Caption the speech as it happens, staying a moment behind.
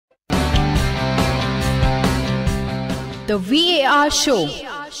The VAR Show.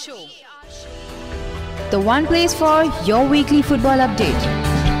 The one place for your weekly football update.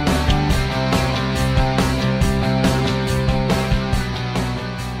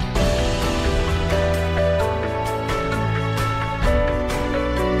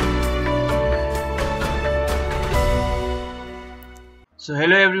 So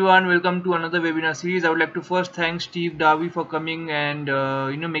hello everyone, welcome to another webinar series. I would like to first thank Steve Darby for coming and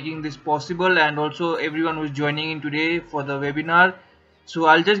making this possible, and also everyone who is joining in today for the webinar. So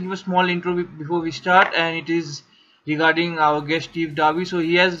I'll just give a small intro before we start, and it is regarding our guest Steve Darby. So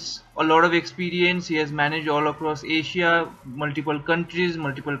he has a lot of experience. He has managed all across Asia, multiple countries,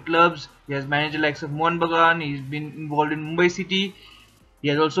 multiple clubs. He has managed the likes of Mohun Bagan. He's been involved in Mumbai City. He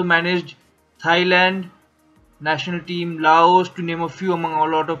has also managed Thailand, national team, Laos, to name a few among a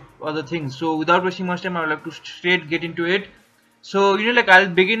lot of other things. So without wasting much time, I would like to straight get into it. So I'll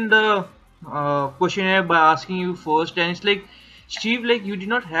begin the questionnaire by asking you first, and it's like, Steve, you did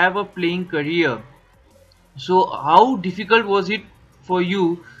not have a playing career. So how difficult was it for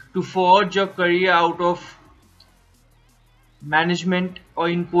you to forge your career out of management or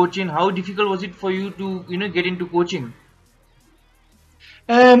in coaching? How difficult was it for you to get into coaching?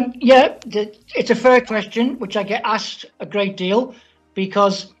 Yeah, it's a fair question, which I get asked a great deal,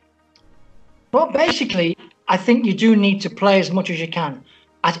 because, well, basically, I think you do need to play as much as you can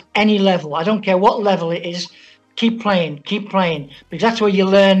at any level. I don't care what level it is. Keep playing, because that's where you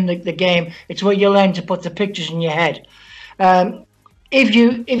learn the game. It's where you learn to put the pictures in your head. If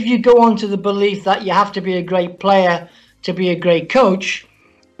you go on to the belief that you have to be a great player to be a great coach,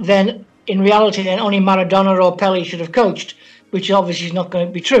 then in reality, then only Maradona or Pele should have coached, which obviously is not going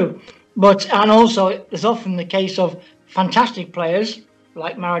to be true. And also, there's often the case of fantastic players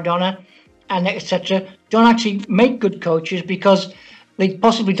like Maradona and etc. don't actually make good coaches because they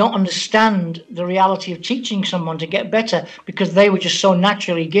possibly don't understand the reality of teaching someone to get better, because they were just so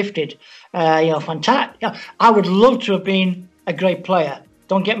naturally gifted. Fantastic. I would love to have been a great player.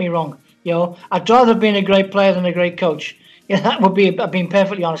 Don't get me wrong. I'd rather have been a great player than a great coach. That would be, being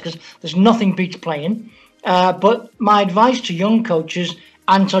perfectly honest, because there's nothing beats playing. But my advice to young coaches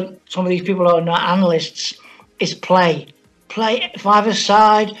and to some of these people who are not analysts is play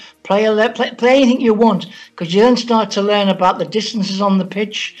 5-a-side, play anything you want, because you then start to learn about the distances on the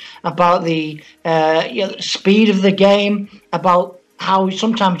pitch, about the speed of the game, about how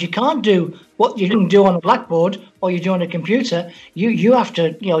sometimes you can't do what you can do on a blackboard or you do on a computer. You have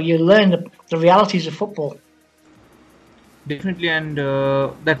to you learn the realities of football. Definitely, and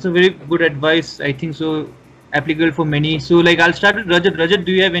that's a very good advice. I think so applicable for many. So I'll start with Rajat. Rajat,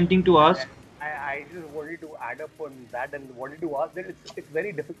 do you have anything to ask? I just wanted to add up on that and wanted to ask that it's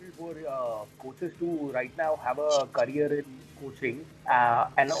very difficult for coaches to right now have a career in coaching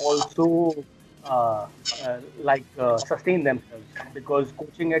and also sustain themselves, because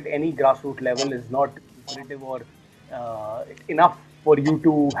coaching at any grassroots level is not lucrative or enough for you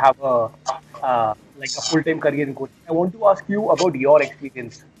to have a full-time career in coaching. I want to ask you about your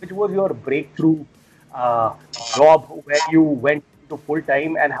experience. Which was your breakthrough job where you went to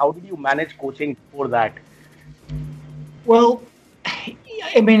full-time, and how did you manage coaching before that? Well,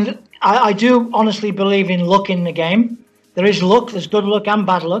 I mean, I do honestly believe in luck in the game. There is luck, there's good luck and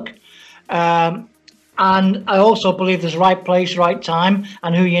bad luck. And I also believe there's right place, right time,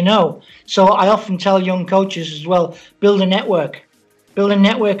 and who you know. So I often tell young coaches as well, build a network. Build a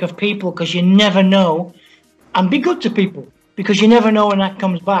network of people, because you never know. And be good to people, because you never know when that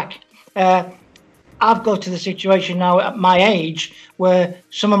comes back. I've got to the situation now at my age where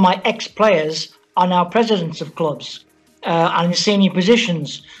some of my ex-players are now presidents of clubs and in senior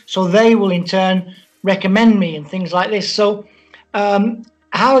positions. So they will in turn recommend me and things like this. So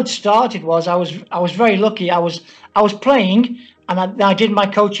how it started was I was very lucky. I was playing, and I did my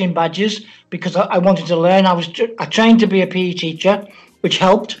coaching badges because I wanted to learn. I trained to be a PE teacher, which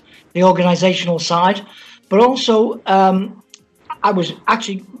helped the organisational side. But also I was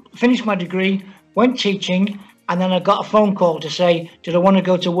actually finished my degree, went teaching, and then I got a phone call to say, did I want to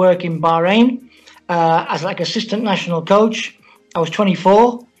go to work in Bahrain as assistant national coach? I was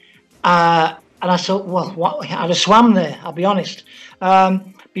 24, and I thought, well, I'd have swam there, I'll be honest,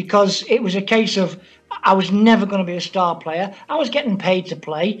 because it was a case of I was never going to be a star player. I was getting paid to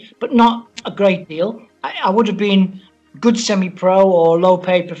play, but not a great deal. I would have been good semi-pro or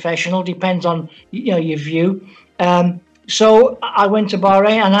low-paid professional, depends on your view. So I went to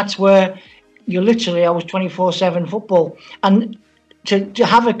Bahrain, and that's where I was 24/7 football. And to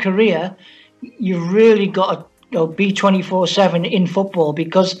have a career, you've really got to be 24/7 in football,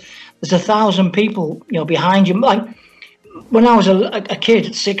 because there's 1,000 people behind you. Like when I was a kid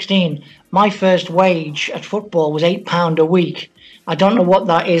at 16, my first wage at football was £8 a week. I don't know what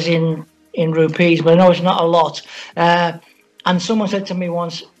that is in rupees, but I know it's not a lot. And someone said to me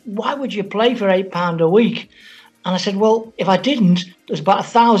once, "Why would you play for £8 a week?" And I said, "Well, if I didn't, there's about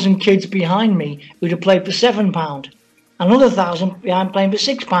 1,000 kids behind me who'd have played for £7, another 1,000 behind playing for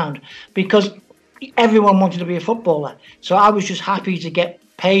 £6, because everyone wanted to be a footballer. So I was just happy to get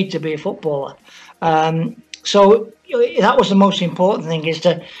paid to be a footballer. So that was the most important thing, is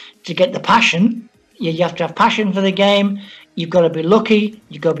to get the passion. You have to have passion for the game. You've got to be lucky.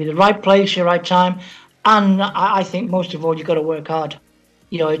 You've got to be the right place, the right time. And I think most of all, you've got to work hard.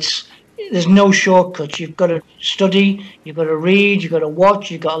 There's no shortcuts. You've got to study, you've got to read, you've got to watch,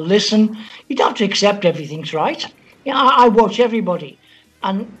 you've got to listen. You don't have to accept everything's right. I watch everybody,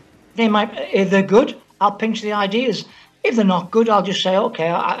 and if they're good, I'll pinch the ideas. If they're not good, I'll just say,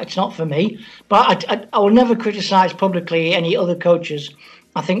 okay, it's not for me. But I will never criticise publicly any other coaches.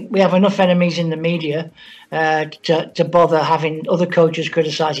 I think we have enough enemies in the media to bother having other coaches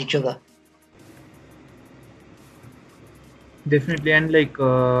criticise each other. Definitely. And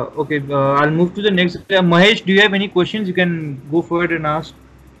I'll move to the next. Mahesh, do you have any questions? You can go forward and ask.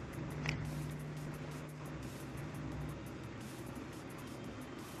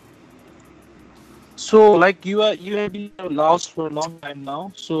 So, like you have been in Laos for a long time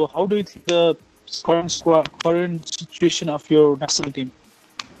now. So, how do you think the current situation of your national team?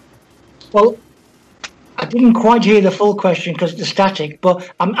 Well, I didn't quite hear the full question because it's static, but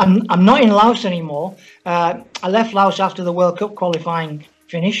I'm not in Laos anymore. I left Laos after the World Cup qualifying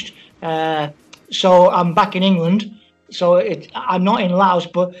finished, so I'm back in England. So I'm not in Laos,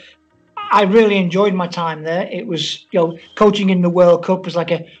 but I really enjoyed my time there. It was, coaching in the World Cup was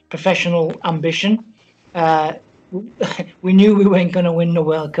like a professional ambition. We knew we weren't going to win the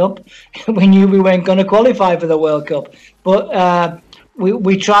World Cup. We knew we weren't going to qualify for the World Cup, but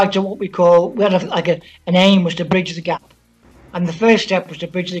we tried to we had an aim was to bridge the gap, and the first step was to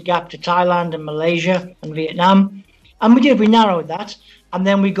bridge the gap to Thailand and Malaysia and Vietnam, and we narrowed that, and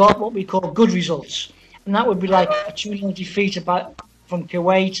then we got what we call good results, and that would be like a 2-0 defeat from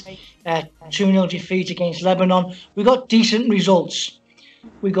Kuwait, 2-0 defeat against Lebanon. We got decent results.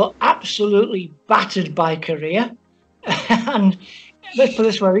 We got absolutely battered by Korea, and let's put it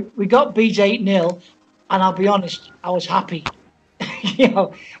this way, we got beat 8-0, and I'll be honest, I was happy.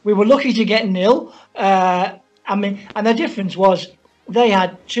 We were lucky to get 0. And the difference was they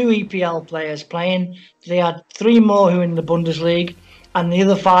had 2 EPL players playing. They had 3 more who were in the Bundesliga, and the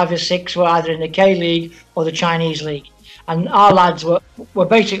other 5 or 6 were either in the K-League or the Chinese League. And our lads were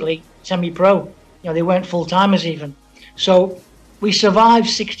basically semi-pro. They weren't full-timers even. So we survived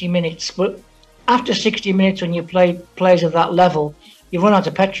 60 minutes, but after 60 minutes, when you play players of that level, you run out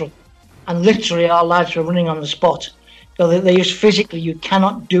of petrol. And literally our lads were running on the spot. So they just physically, you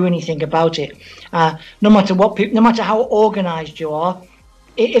cannot do anything about it. No matter how organised you are,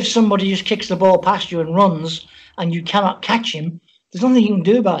 if somebody just kicks the ball past you and runs, and you cannot catch him, there's nothing you can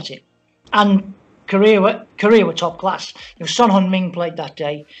do about it. And Korea were top class. Son Heung-min played that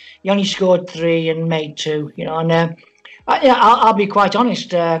day. He only scored 3 and made 2. And I'll be quite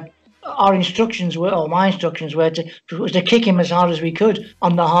honest. My instructions were to kick him as hard as we could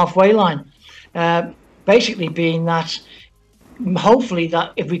on the halfway line. Basically being that hopefully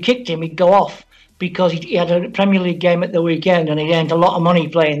that if we kicked him, he'd go off, because he had a Premier League game at the weekend and he earned a lot of money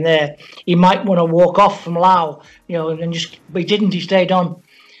playing there. He might want to walk off from Lao, but he didn't. He stayed on.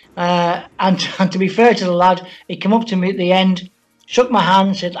 And to be fair to the lad, he came up to me at the end, shook my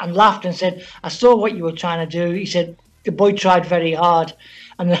hand, and laughed and said, "I saw what you were trying to do." He said, "The boy tried very hard,"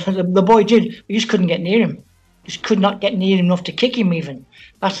 and the boy did. We just couldn't get near him. Just could not get near him enough to kick him even.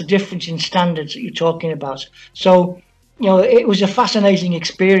 That's the difference in standards that you're talking about. So, it was a fascinating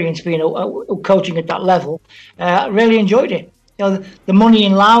experience being coaching at that level. I really enjoyed it. The money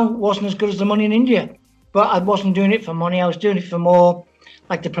in Laos wasn't as good as the money in India, but I wasn't doing it for money. I was doing it for more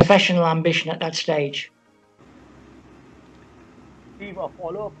like the professional ambition at that stage. Steve, a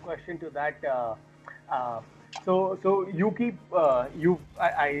follow-up question to that. So you keep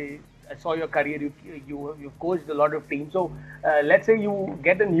I saw your career. You've coached a lot of teams. So let's say you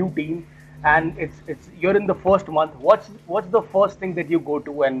get a new team, and you're in the first month. What's the first thing that you go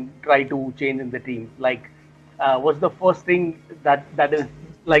to and try to change in the team? Like, what's the first thing that is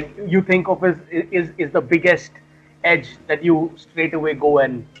like you think of is the biggest edge that you straight away go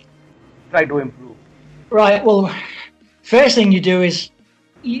and try to improve? Right. Well, first thing you do is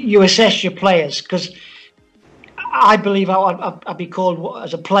you assess your players, because I believe I'd be called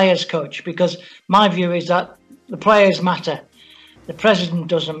as a players coach, because my view is that the players matter. The president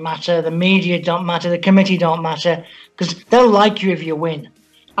doesn't matter, the media don't matter, the committee don't matter, because they'll like you if you win.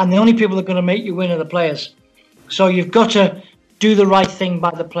 and the only people that are going to make you win are the players. So you've got to do the right thing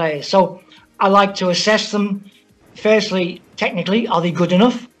by the players. So I like to assess them. Firstly, technically, are they good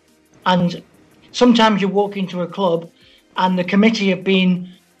enough? And sometimes you walk into a club and the committee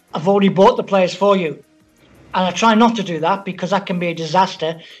have already bought the players for you. And I try not to do that, because that can be a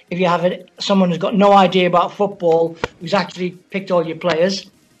disaster if you have someone who's got no idea about football, who's actually picked all your players.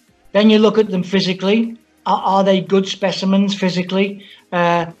 Then you look at them physically. Are they good specimens physically?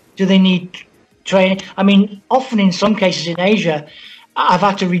 Do they need training? I mean, often in some cases in Asia, I've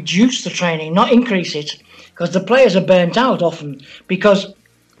had to reduce the training, not increase it, because the players are burnt out often. Because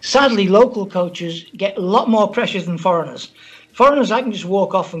sadly, local coaches get a lot more pressure than foreigners. Foreigners, I can just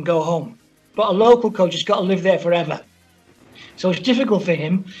walk off and go home. But a local coach has got to live there forever. So it's difficult for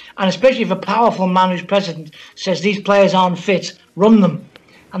him. And especially if a powerful man who's president says these players aren't fit, run them.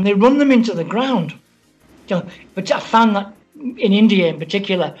 And they run them into the ground. But I found that in India in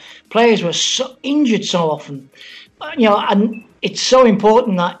particular, players were so injured so often. And it's so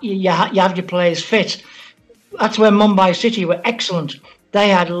important that you have your players fit. That's where Mumbai City were excellent. They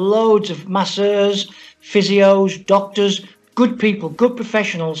had loads of masseurs, physios, doctors, good people, good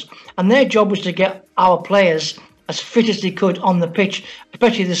professionals, and their job was to get our players as fit as they could on the pitch,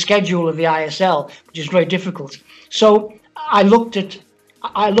 especially the schedule of the ISL, which is very difficult. So I look at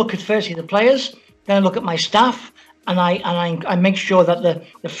firstly the players, then I look at my staff, and I make sure that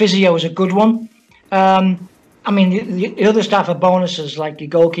the physio is a good one. I mean, the other staff are bonuses, like the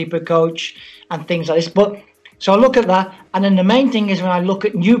goalkeeper coach and things like this. But so I look at that, and then the main thing is when I look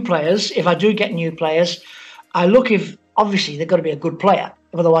at new players, if I do get new players, I look if obviously they've got to be a good player,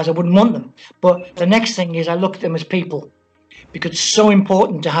 otherwise I wouldn't want them. But the next thing is I look at them as people, because it's so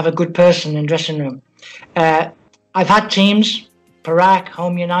important to have a good person in dressing room. I've had teams, Perak,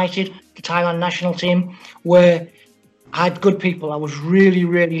 Home United, the Thailand national team, where I had good people. I was really,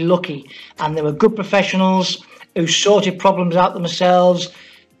 really lucky, and they were good professionals who sorted problems out themselves.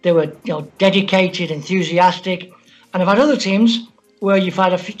 They were, dedicated, enthusiastic. And I've had other teams where you've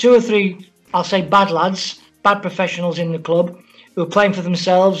had two or three, I'll say, bad lads, bad professionals in the club who were playing for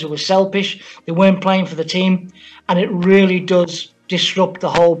themselves, who were selfish, they weren't playing for the team, and it really does disrupt the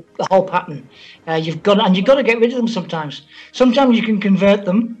whole pattern. You've got to get rid of them sometimes. Sometimes you can convert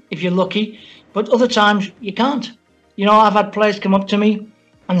them if you're lucky, but other times you can't. I've had players come up to me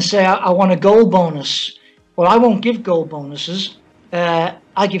and say, I want a goal bonus. Well, I won't give goal bonuses.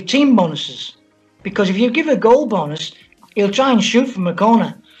 I give team bonuses, because if you give a goal bonus, he'll try and shoot from a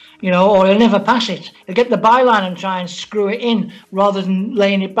corner, or he'll never pass it. He'll get the byline and try and screw it in rather than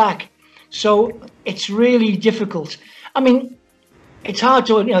laying it back. So it's really difficult. I mean, it's hard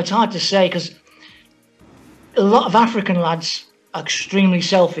to say, because a lot of African lads are extremely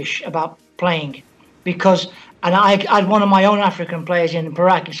selfish about playing, and I had one of my own African players in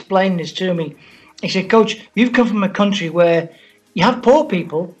Perak explain this to me. He said, "Coach, you've come from a country where you have poor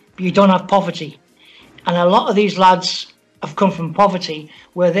people, but you don't have poverty. And a lot of these lads have come from poverty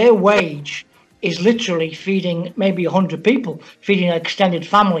where their wage is literally feeding maybe 100 people, feeding an extended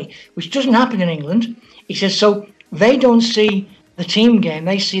family, which doesn't happen in England." He says, so they don't see the team game.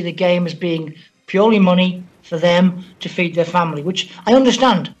 They see the game as being purely money for them to feed their family, which I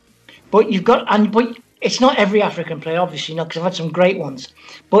understand. But but it's not every African player, obviously, because I've had some great ones.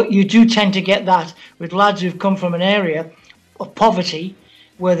 But you do tend to get that with lads who've come from an area of poverty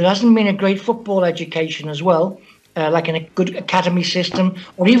where there hasn't been a great football education as well, like in a good academy system,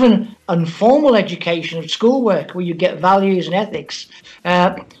 or even informal education of schoolwork where you get values and ethics.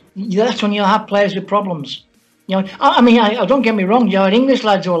 That's when you'll have players with problems. I don't get me wrong, you had English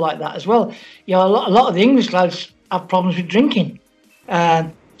lads who are like that as well. A lot of the English lads have problems with drinking.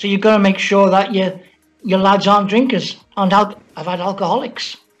 So you've got to make sure that your lads aren't drinkers. And I've had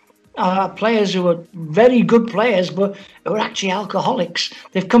alcoholics. Players who are very good players, but who are actually alcoholics.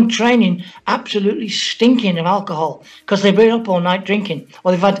 They've come training absolutely stinking of alcohol because they've been up all night drinking,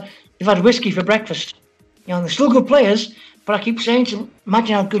 or they've had whiskey for breakfast. They're still good players, but I keep saying to them,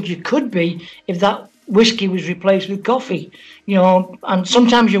 imagine how good you could be if that whiskey was replaced with coffee. And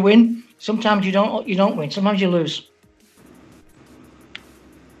sometimes you win, sometimes you don't win, sometimes you lose.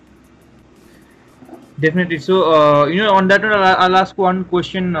 Definitely. So, on that note, I'll ask one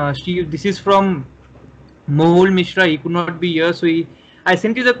question, Steve. This is from Mohul Mishra. He could not be here, so I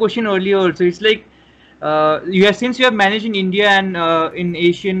sent you the question earlier also. It's like, since you have managed in India and in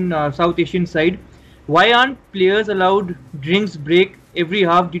Asian, South Asian side, why aren't players allowed drinks break every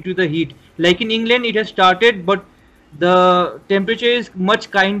half due to the heat? Like in England, it has started, but the temperature is much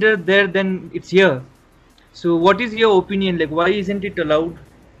kinder there than it's here. So, what is your opinion? Like, why isn't it allowed?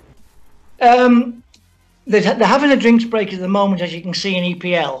 they're having a drinks break at the moment, as you can see in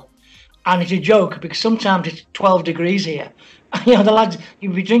EPL, and it's a joke because sometimes it's 12 degrees here. You know, the lads,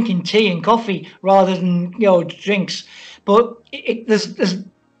 you'd be drinking tea and coffee rather than, you know, drinks. But there's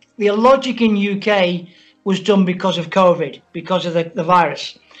the logic in UK was done because of COVID, because of the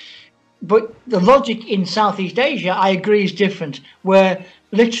virus. But the logic in Southeast Asia, I agree, is different, where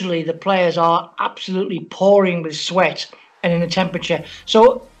literally the players are absolutely pouring with sweat and in the temperature.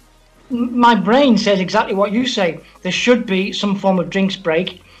 So my brain says exactly what you say. There should be some form of drinks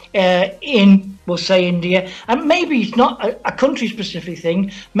break in, we'll say, India. And maybe it's not a country-specific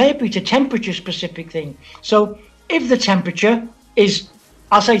thing. Maybe it's a temperature-specific thing. So if the temperature is,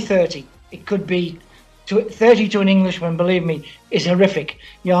 I'll say 30, it could be 30 to an Englishman, believe me, is horrific.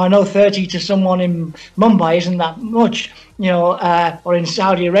 You know, I know 30 to someone in Mumbai isn't that much, you know, or in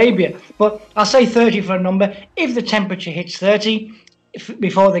Saudi Arabia. But I'll say 30 for a number. If the temperature hits 30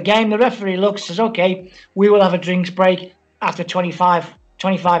 before the game, the referee looks, says, okay, we will have a drinks break after 25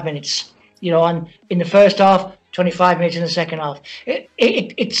 minutes. You know, and in the first half, 25 minutes in the second half.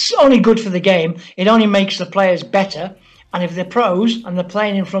 It's only good for the game. It only makes the players better. And if they're pros and they're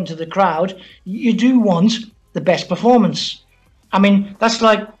playing in front of the crowd, you do want the best performance. I mean, that's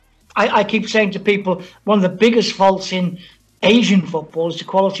like, I keep saying to people, one of the biggest faults in Asian football is the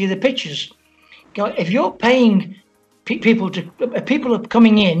quality of the pitches. You know, if you're paying people are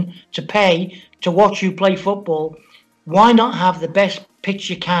coming in to pay to watch you play football, why not have the best pitch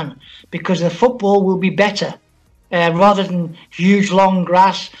you can? Because the football will be better. Rather than huge long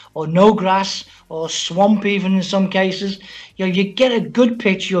grass or no grass or swamp even in some cases. You know, you get a good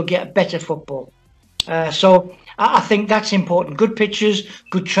pitch, you'll get better football. So I think that's important. Good pitches,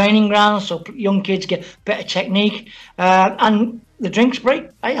 good training grounds so young kids get better technique. And the drinks break,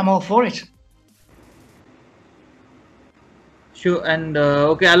 I'm all for it. Sure, and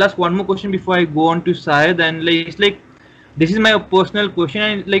okay, I'll ask one more question before I go on to Syed. And it's like, this is my personal question,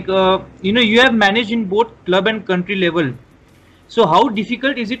 and like you know, you have managed in both club and country level. So how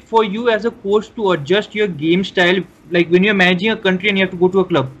difficult is it for you as a coach to adjust your game style, like when you're managing a country and you have to go to a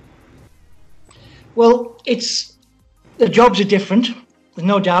club? Well, the jobs are different, there's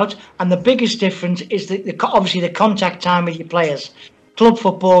no doubt, and the biggest difference is obviously the contact time with your players. Club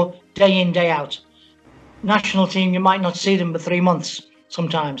football, day in, day out. National team, you might not see them for 3 months.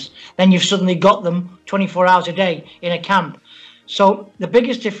 Sometimes then you've suddenly got them 24 hours a day in a camp. So the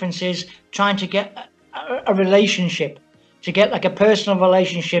biggest difference is trying to get a relationship, to get like a personal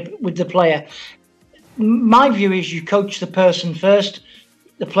relationship with the player. My view is you coach the person first,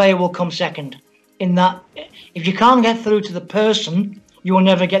 the player will come second. In that, if you can't get through to the person, you will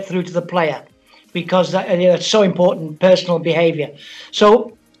never get through to the player, because it's so important, personal behavior.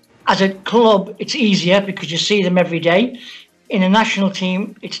 So as a club, it's easier because you see them every day. In a national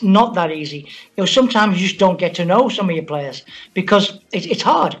team, it's not that easy. You know, sometimes you just don't get to know some of your players because it's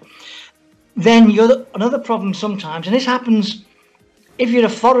hard. Then another problem sometimes, and this happens if you're a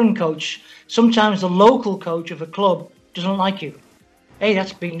foreign coach. Sometimes the local coach of a club doesn't like you. Hey,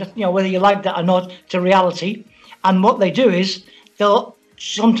 you know, whether you like that or not, it's a reality. And what they do is they'll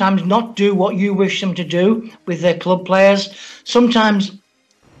sometimes not do what you wish them to do with their club players. Sometimes,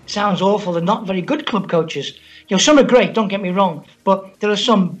 sounds awful, they're not very good club coaches. You know, some are great, don't get me wrong, but there are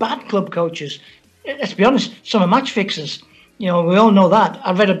some bad club coaches. Let's be honest, some are match fixers. You know, we all know that.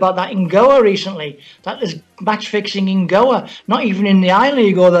 I read about that in Goa recently. That is match fixing in Goa, not even in the I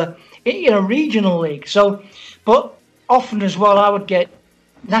League or the regional league. So, but often as well, I would get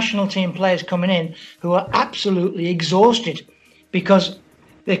national team players coming in who are absolutely exhausted because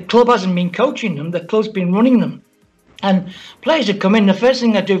the club hasn't been coaching them, the club's been running them. And players that come in, the first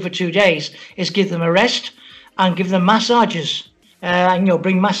thing I do for 2 days is give them a rest and give them massages, and, you know,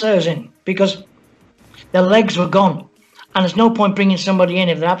 bring masseurs in because their legs were gone. And there's no point bringing somebody in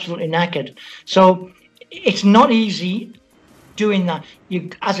if they're absolutely knackered. So it's not easy doing that.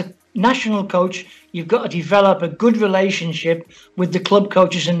 As a national coach, you've got to develop a good relationship with the club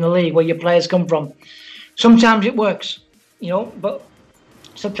coaches in the league where your players come from. Sometimes it works, you know, but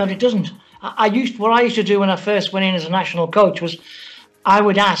sometimes it doesn't. What I used to do when I first went in as a national coach was I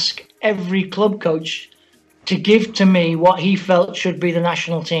would ask every club coach to give to me what he felt should be the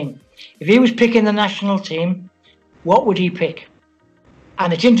national team. If he was picking the national team, what would he pick?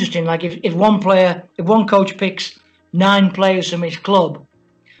 And it's interesting, like if one coach picks 9 players from his club,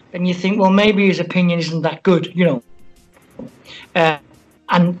 then you think, well, maybe his opinion isn't that good, you know.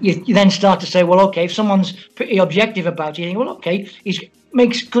 And you then start to say, well, okay, if someone's pretty objective about it, you think, well, okay, he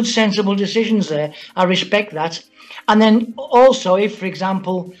makes good, sensible decisions there. I respect that. And then also, if, for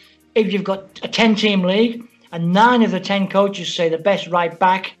example, if you've got a 10-team league and 9 of the 10 coaches say the best right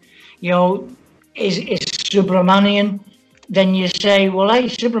back, you know, is Subramanian, then you say, well, hey,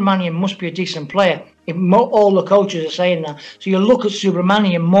 Subramanian must be a decent player. All the coaches are saying that. So you look at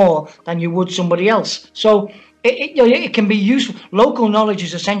Subramanian more than you would somebody else. So it can be useful. Local knowledge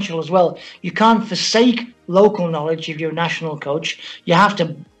is essential as well. You can't forsake local knowledge if you're a national coach. You have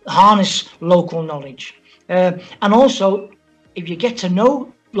to harness local knowledge. And also, if you get to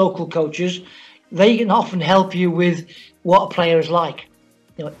know local coaches, they can often help you with what a player is like.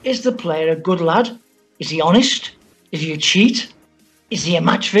 Is the player a good lad? Is he honest? Is he a cheat? Is he a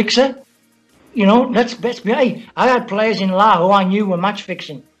match fixer? Let's be. Hey, I had players in La who I knew were match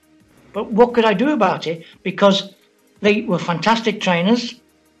fixing, but what could I do about it? Because they were fantastic trainers.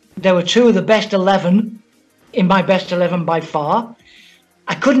 They were 2 of the best 11 in my best 11 by far.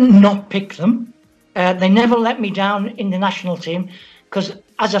 I couldn't not pick them. They never let me down in the national team because,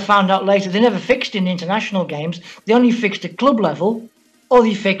 as I found out later, they never fixed in international games. They only fixed at club level, or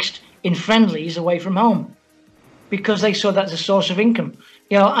they fixed in friendlies away from home, because they saw that as a source of income.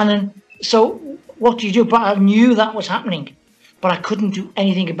 And then, so what do you do? But I knew that was happening, but I couldn't do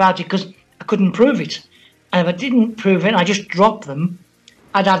anything about it because I couldn't prove it. And if I didn't prove it, I just dropped them,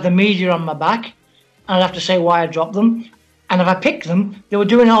 I'd have the media on my back, and I'd have to say why I dropped them. And if I picked them, they were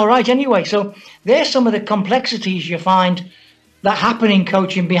doing all right anyway. So there's some of the complexities you find that happen in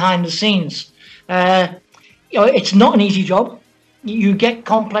coaching behind the scenes. It's not an easy job. You get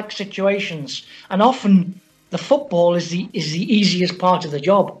complex situations, and often the football is the easiest part of the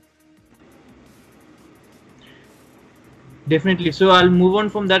job. Definitely. So I'll move on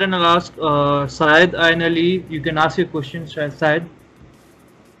from that and I'll ask Syed and Ali. You can ask your questions, Syed.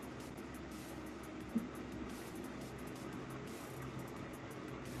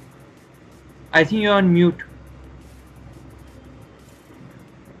 I think you're on mute.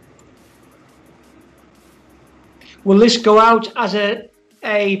 Will this go out as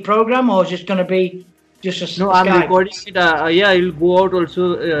a program, or is it going to be just a No, I'm recording it. Yeah, it'll go out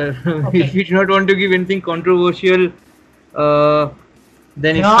also. Okay. If you do not want to give anything controversial,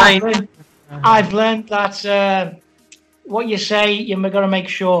 then it's No, fine. I've learned that what you say, you're going to make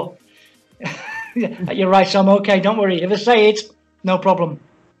sure that you're right. So I'm okay. Don't worry. If I say it, no problem.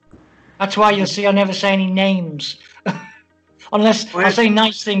 That's why you'll see I never say any names, unless I say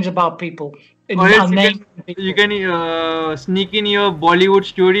nice things about people. Or else you can sneak in your Bollywood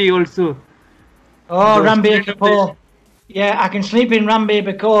story also. Oh, Ranbir Kapoor. Yeah, I can sleep in Ranbir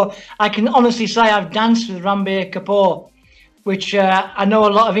Kapoor. I can honestly say I've danced with Ranbir Kapoor, which I know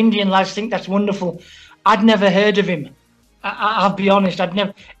a lot of Indian lads think that's wonderful. I'd never heard of him. I'll be honest.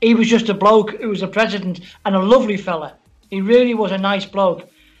 He was just a bloke who was a president and a lovely fella. He really was a nice bloke.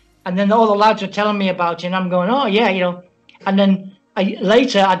 And then all the lads are telling me about him. I'm going, oh yeah, And then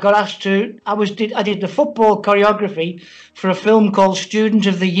later I got asked to. I did the football choreography for a film called Student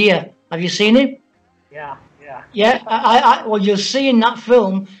of the Year. Have you seen it? Yeah. Yeah. Well, you'll see in that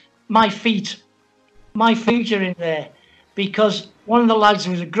film my feet are in there, because one of the lads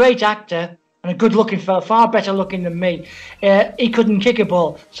was a great actor and a good-looking fella, far better looking than me. He couldn't kick a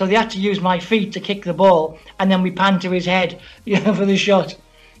ball, so they had to use my feet to kick the ball, and then we panned to his head, for the shot.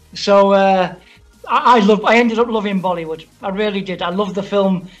 So I ended up loving Bollywood. I really did. I loved the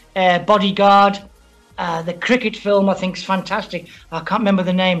film Bodyguard, the cricket film. I think is fantastic. I can't remember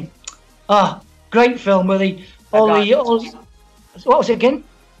the name. Great film where what was it again?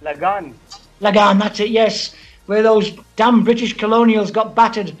 Lagan. Lagan, that's it, yes. Where those damn British colonials got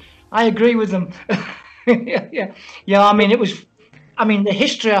battered. I agree with them. Yeah, I mean, the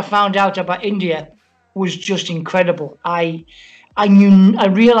history I found out about India was just incredible. I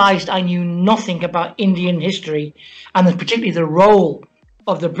realized I knew nothing about Indian history, and particularly the role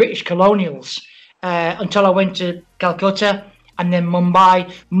of the British colonials, until I went to Calcutta. And then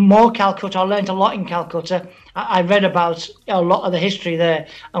Mumbai, more Calcutta. I learned a lot in Calcutta. I read about a lot of the history there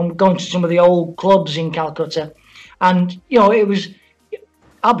and going to some of the old clubs in Calcutta. And, it was,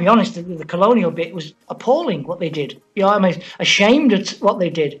 I'll be honest, the colonial bit was appalling what they did. I'm ashamed at what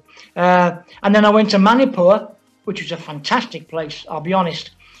they did. And then I went to Manipur, which was a fantastic place, I'll be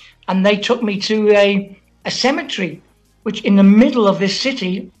honest. And they took me to a cemetery, which in the middle of this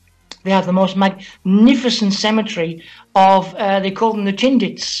city, they have the most magnificent cemetery of, they call them the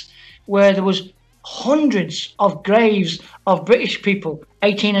Tindits, where there was hundreds of graves of British people,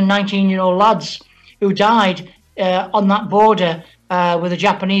 18 and 19-year-old lads who died on that border with the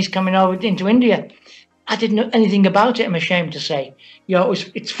Japanese coming over into India. I didn't know anything about it, I'm ashamed to say.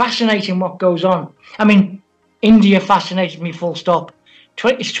 It's fascinating what goes on. I mean, India fascinated me full stop.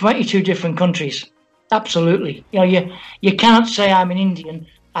 It's 22 different countries. Absolutely. You can't say I'm an Indian.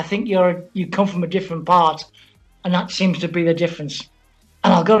 I think you come from a different part, and that seems to be the difference.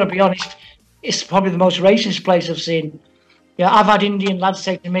 And I've got to be honest, it's probably the most racist place I've seen. Yeah, I've had Indian lads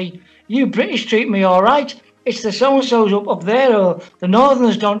say to me, "You British treat me all right. It's the so-and-sos up there, or the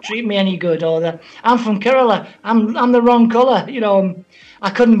Northerners don't treat me any good, or I'm from Kerala, I'm the wrong colour." I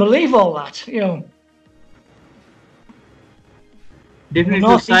couldn't believe all that. Definitely. The So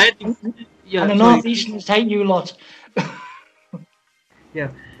Northeast Syed, and yeah, the sorry. Northeasterners hate you lot. Yeah.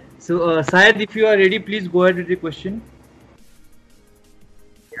 So Syed, if you are ready, please go ahead with the question.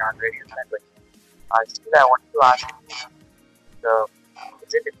 Yeah, I'm ready with my question. Still, I want to ask the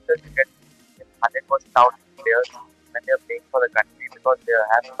is it difficult to get 100% out of players when they are playing for the country because they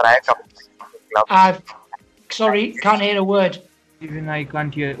have prior commitments to the club? Sorry, can't hear a word. Even I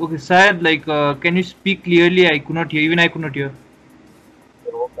can't hear. Okay, Syed, like, can you speak clearly? I could not hear. Even I could not hear.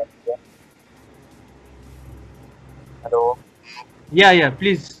 Hello. Yeah, yeah.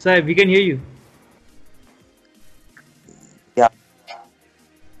 Please, Syed, we can hear you. Yeah.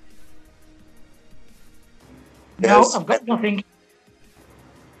 No, I've got nothing.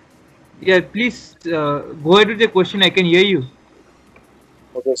 Yeah, please go ahead with the question. I can hear you.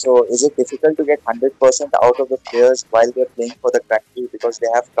 Okay, so is it difficult to get 100% out of the players while they're playing for the country because they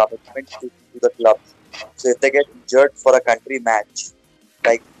have commitments to the club? So if they get injured for a country match,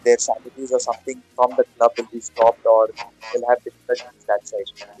 like their salaries or something from the club will be stopped or they'll have difficulties that side.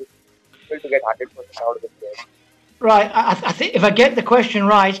 Is it difficult to get 100% out of the players? Right, I think if I get the question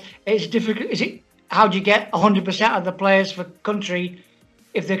right, it's difficult. Is it how do you get 100% of the players for country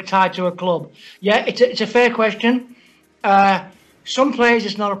if they're tied to a club? Yeah, it's a fair question. Some players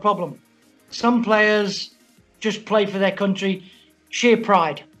it's not a problem. Some players just play for their country, sheer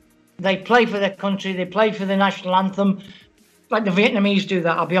pride. They play for their country. They play for the national anthem, like the Vietnamese do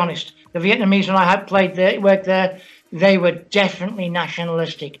that. I'll be honest. The Vietnamese, when I had played there, worked there, they were definitely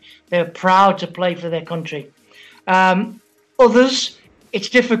nationalistic. They were proud to play for their country. Others, it's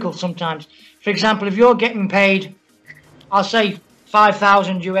difficult sometimes. For example, if you're getting paid, I'll say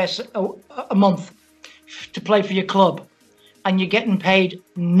 5,000 US a month to play for your club, and you're getting paid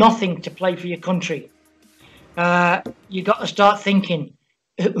nothing to play for your country, you got to start thinking,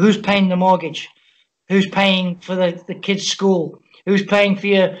 who's paying the mortgage? Who's paying for the kids' school? Who's paying for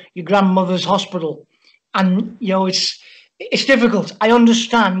your grandmother's hospital? And, it's difficult. I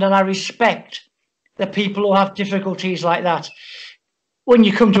understand and I respect the people who have difficulties like that. When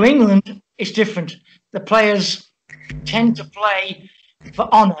you come to England, it's different. The players tend to play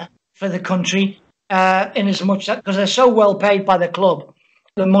for honour for the country, in as much that because they're so well paid by the club,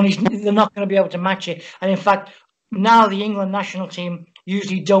 they're not going to be able to match it. And in fact, now the England national team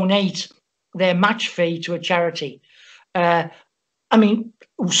usually donate their match fee to a charity. I mean,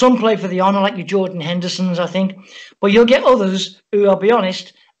 some play for the honour, like your Jordan Hendersons, I think, but you'll get others who, I'll be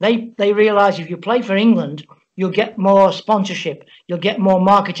honest, they realise if you play for England, you'll get more sponsorship, you'll get more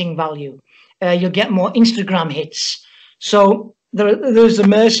marketing value, you'll get more Instagram hits. So there's the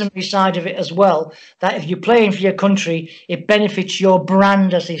mercenary side of it as well, that if you're playing for your country, it benefits your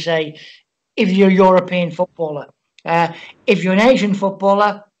brand, as they say, if you're a European footballer. If you're an Asian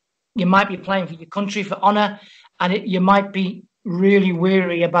footballer, you might be playing for your country for honour, and you might be really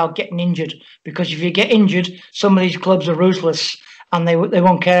weary about getting injured, because if you get injured, some of these clubs are ruthless and they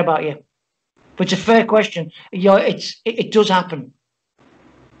won't care about you. But it's a fair question. It does happen.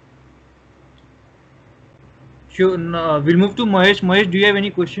 Sure. We'll move to Mahesh. Mahesh, do you have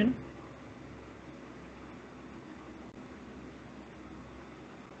any question?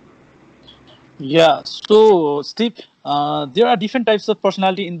 Yeah, so Steve, there are different types of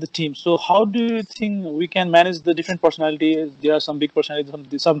personality in the team. So how do you think we can manage the different personalities? There are some big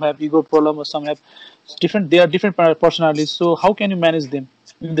personalities, some have ego problem, or some have different. They are different personalities. So how can you manage them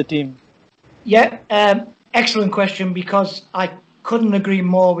in the team? Yeah, excellent question, because I couldn't agree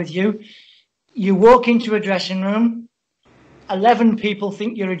more with you. You walk into a dressing room, 11 people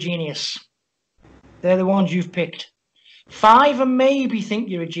think you're a genius. They're the ones you've picked. 5 maybe think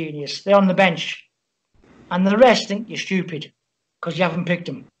you're a genius. They're on the bench. And the rest think you're stupid because you haven't picked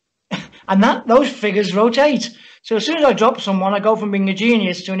them. And those figures rotate. So as soon as I drop someone, I go from being a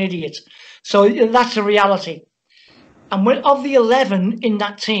genius to an idiot. So that's a reality. And of the 11 in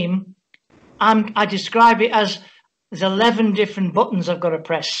that team, I describe it as there's 11 different buttons I've got to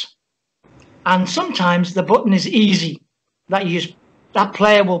press. And sometimes the button is easy. That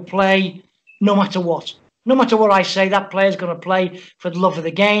player will play no matter what. No matter what I say, that player's going to play for the love of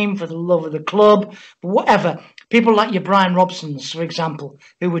the game, for the love of the club, whatever. People like your Brian Robsons, for example,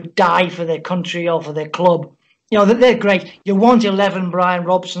 who would die for their country or for their club. They're great. You want 11 Brian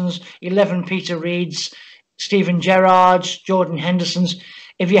Robsons, 11 Peter Reeds, Stephen Gerrards, Jordan Hendersons.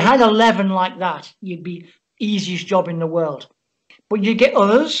 If you had 11 like that, you'd be easiest job in the world. But you get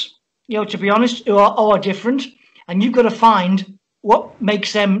others, to be honest, who are different, and you've got to find what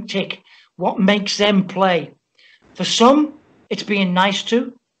makes them tick, what makes them play. For some, it's being nice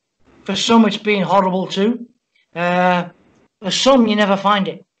to. For some, it's being horrible to. For some, you never find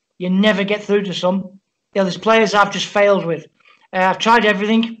it. You never get through to some. There's players I've just failed with. I've tried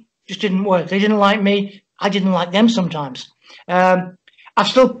everything, just didn't work. They didn't like me. I didn't like them sometimes. I've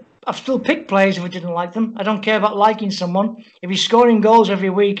still picked players if I didn't like them. I don't care about liking someone. If he's scoring goals every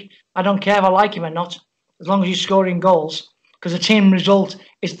week, I don't care if I like him or not, as long as he's scoring goals. Because the team result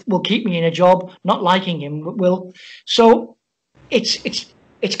will keep me in a job. Not liking him will. So it's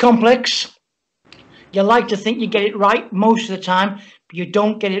complex. You like to think you get it right most of the time, but you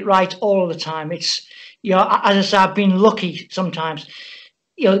don't get it right all of the time. It's, as I say, I've been lucky sometimes.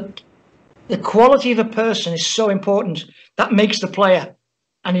 The quality of a person is so important. That makes the player.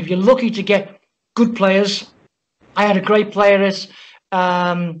 And if you're lucky to get good players, I had a great player as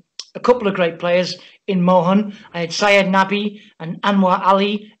a couple of great players in Mohan. I had Syed Nabi and Anwar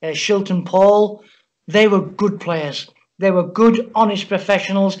Ali, Shilton Paul. They were good players. They were good, honest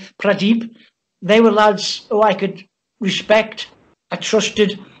professionals. Pradeep, they were lads who I could respect, I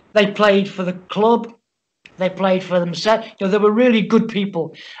trusted. They played for the club. They played for themselves. They were really good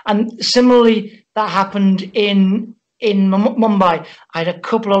people. And similarly, that happened in Mumbai. I had a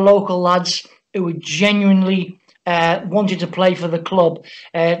couple of local lads who were genuinely wanted to play for the club.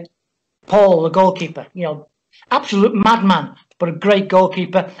 Paul, the goalkeeper, absolute madman, but a great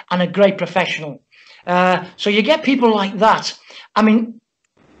goalkeeper and a great professional. So you get people like that. I mean,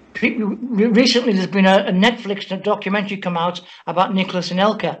 recently there's been a Netflix documentary come out about Nicholas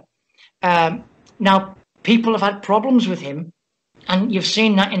Anelka. Now, people have had problems with him, and you've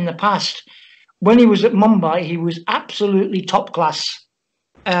seen that in the past. When he was at Mumbai, he was absolutely top class.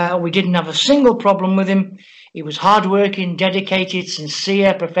 We didn't have a single problem with him. He was hardworking, dedicated,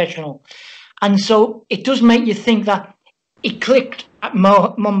 sincere, professional. And so it does make you think that he clicked at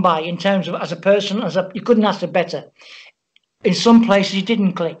Mumbai in terms of as a person, you couldn't ask for better. In some places, he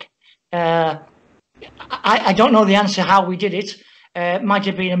didn't click. I don't know the answer how we did it. It might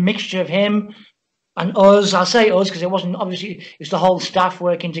have been a mixture of him and us. I'll say us because it wasn't, obviously, it was the whole staff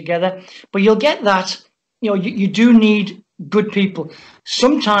working together. But you'll get that, you do need good people.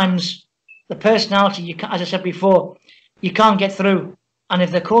 Sometimes the personality, as I said before, you can't get through. And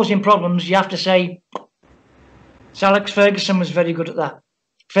if they're causing problems, you have to say, Sir Alex Ferguson was very good at that.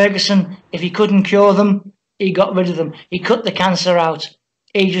 Ferguson, if he couldn't cure them, he got rid of them. He cut the cancer out.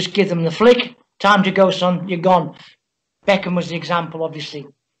 He just give them the flick. Time to go, son. You're gone. Beckham was the example, obviously.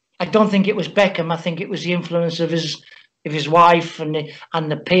 I don't think it was Beckham. I think it was the influence of his wife and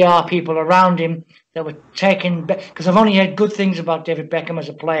the PR people around him that were taking. Because I've only heard good things about David Beckham as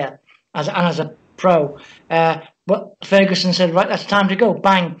a player and as a pro. But Ferguson said, right, that's time to go.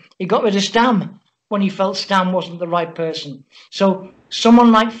 Bang. He got rid of Stam when he felt Stam wasn't the right person. So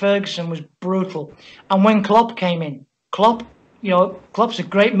someone like Ferguson was brutal. And when Klopp came in, Klopp's a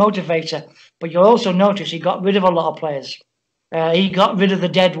great motivator, but you'll also notice he got rid of a lot of players. He got rid of the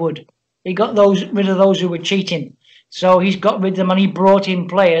deadwood. He got rid of those who were cheating. So he's got rid of them, and he brought in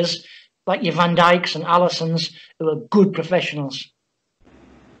players like your Van Dijks and Allisons who are good professionals.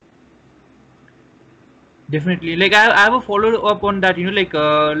 Definitely, like I have a follow up on that.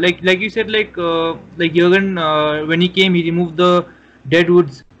 Like you said, like Jurgen, when he came, he removed the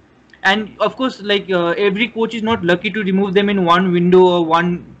deadwoods, and of course, like every coach is not lucky to remove them in one window or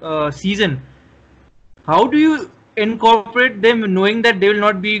one season. How do you incorporate them, knowing that they will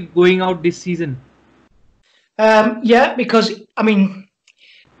not be going out this season? Yeah, because I mean,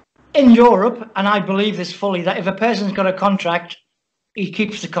 in Europe, and I believe this fully, that if a person's got a contract, he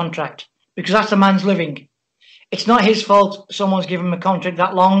keeps the contract because that's a man's living. It's not his fault someone's given him a contract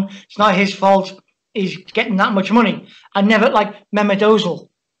that long. It's not his fault he's getting that much money. I never, like Mehmet Ozil,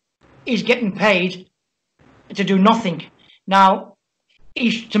 he's getting paid to do nothing. Now,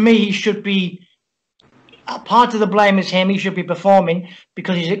 to me, he should be, part of the blame is him. He should be performing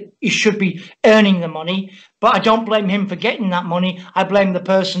because he should be earning the money. But I don't blame him for getting that money. I blame the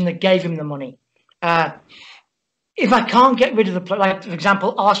person that gave him the money. If I can't get rid of the player, like for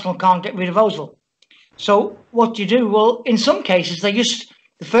example, Arsenal can't get rid of Ozil. So what do you do? Well, in some cases,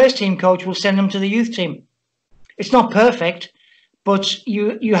 the first team coach will send them to the youth team. It's not perfect, but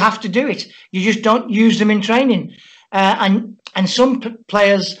you have to do it. You just don't use them in training. And some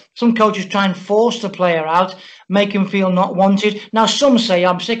players, some coaches try and force the player out, make him feel not wanted. Now, some say,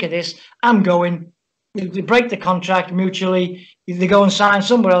 I'm sick of this, I'm going. They break the contract mutually. They go and sign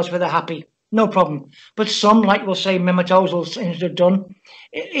somewhere else where they're happy. No problem. But some, like we'll say Mehmet Ozil seems to have done,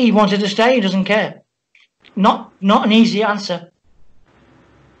 he wanted to stay, he doesn't care. Not an easy answer.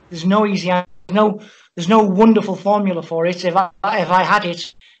 There's no easy answer. There's no wonderful formula for it. If I had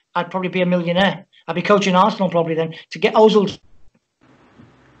it, I'd probably be a millionaire. I'd be coaching Arsenal probably then to get Ozil.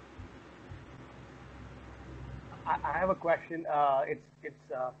 I have a question. So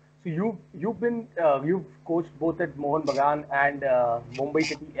you've coached both at Mohun Bagan and Mumbai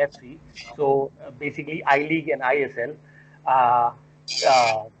City FC. So basically I League and ISL.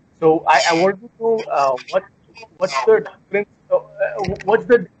 So I want to know what's the difference? What's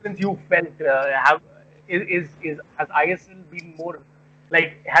the difference you felt? Has ISL been more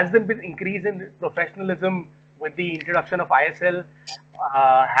like, has there been increase in professionalism with the introduction of ISL?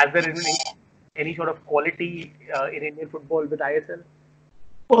 Has there been any sort of quality in Indian football with ISL?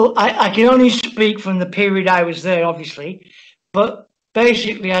 Well, I can only speak from the period I was there, obviously, but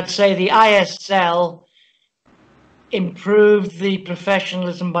basically I'd say the ISL improved the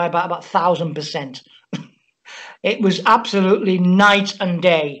professionalism by about 1,000%. It was absolutely night and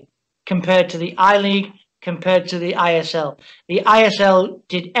day compared to the I-League, compared to the ISL. The ISL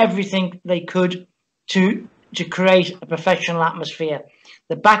did everything they could to create a professional atmosphere.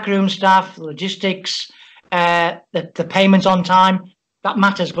 The backroom staff, the logistics, the payments on time, that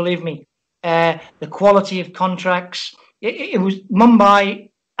matters, believe me. The quality of contracts. It was Mumbai,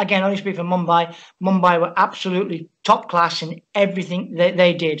 again, I only speak for Mumbai. Mumbai were absolutely top class in everything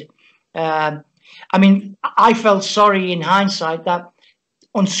they did. I mean, I felt sorry in hindsight that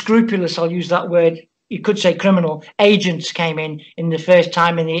unscrupulous, I'll use that word, you could say criminal, agents came in the first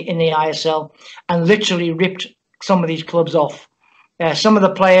time in the ISL and literally ripped some of these clubs off. Some of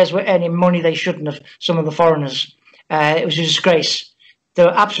the players were earning money they shouldn't have, some of the foreigners. It was a disgrace. They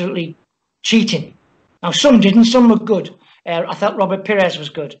were absolutely cheating. Now, some didn't, some were good. I thought Robert Pires was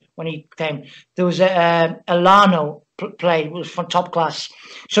good when he came. There was Elano played, was from top class.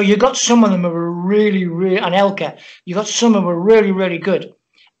 So you got some of them who were really, and Elka, you got some who were really, really good.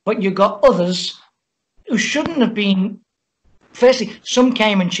 But you got others who shouldn't have been. Firstly, some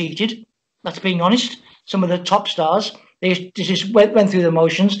came and cheated, that's being honest. Some of the top stars, they just went through the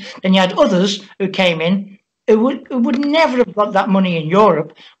motions. Then you had others who came in who would never have got that money in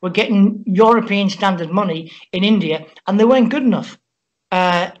Europe, were getting European standard money in India, and they weren't good enough.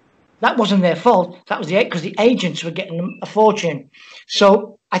 That wasn't their fault. That was because the agents were getting them a fortune.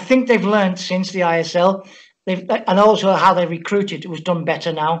 So I think they've learned since the ISL, and also how they recruited was done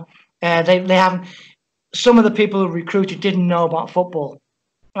better now. They haven't. Some of the people who recruited didn't know about football,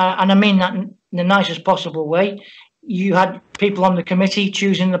 and I mean that in the nicest possible way. You had people on the committee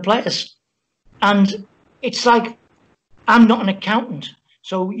choosing the players, and it's like, I'm not an accountant,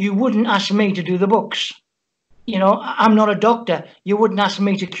 so you wouldn't ask me to do the books. You know, I'm not a doctor. You wouldn't ask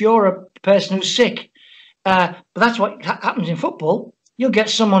me to cure a person who's sick. But that's what happens in football. You'll get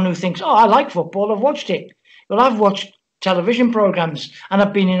someone who thinks, oh, I like football, I've watched it. Well, I've watched television programs and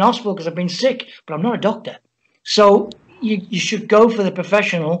I've been in hospital because I've been sick, but I'm not a doctor. So you should go for the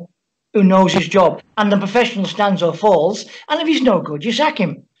professional who knows his job. And the professional stands or falls, and if he's no good, you sack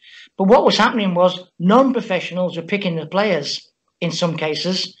him. But what was happening was non-professionals were picking the players in some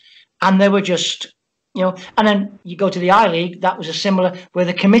cases, and they were just, you know, and then you go to the I-League, that was a similar, where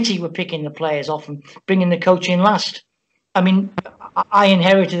the committee were picking the players off and bringing the coach in last. I mean, I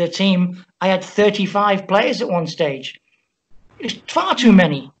inherited a team, I had 35 players at one stage. It's far too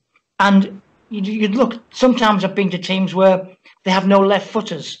many. And you'd look, sometimes I've been to teams where they have no left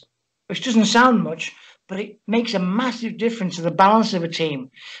footers, which doesn't sound much, but it makes a massive difference to the balance of a team.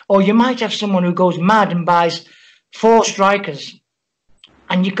 Or you might have someone who goes mad and buys 4 strikers,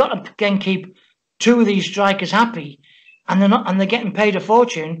 and you've got to again keep 2 of these strikers happy, and they're getting paid a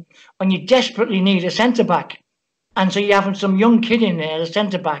fortune when you desperately need a centre back. And so you're having some young kid in there, the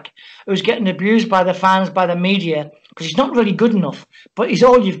centre back, who's getting abused by the fans, by the media, because he's not really good enough. But he's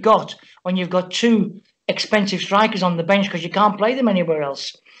all you've got when you've got 2 expensive strikers on the bench because you can't play them anywhere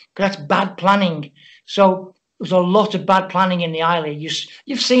else. Because that's bad planning. So there's a lot of bad planning in the I-League.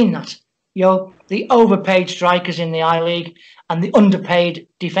 You've seen that. You know, the overpaid strikers in the I-League and the underpaid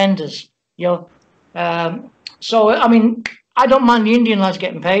defenders. You know, so I mean, I don't mind the Indian lads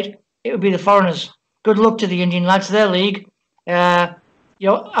getting paid. It would be the foreigners. Good luck to the Indian lads, their league. You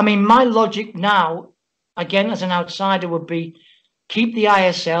know, I mean, my logic now, again, as an outsider, would be keep the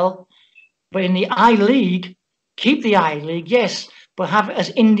ISL, but in the I-League, keep the I-League, yes, but have it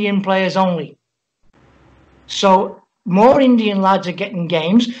as Indian players only. So more Indian lads are getting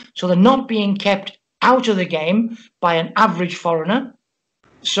games, so they're not being kept out of the game by an average foreigner.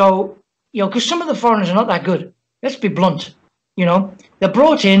 So, you know, because some of the foreigners are not that good. Let's be blunt. You know, they're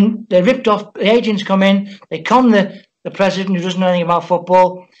brought in, they're ripped off, the agents come in, they con the president who doesn't know anything about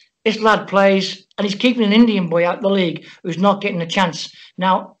football. This lad plays, and he's keeping an Indian boy out of the league who's not getting a chance.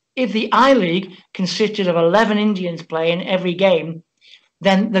 Now, if the I-League consisted of 11 Indians playing every game,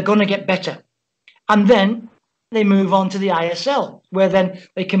 then they're going to get better. And then they move on to the ISL, where then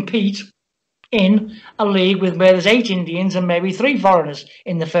they compete in a league where there's 8 Indians and maybe 3 foreigners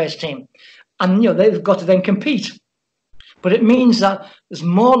in the first team. And, they've got to then compete. But it means that there's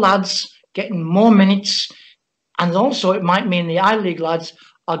more lads getting more minutes. And also it might mean the I-League lads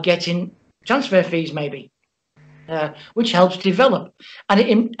are getting transfer fees maybe, which helps develop. And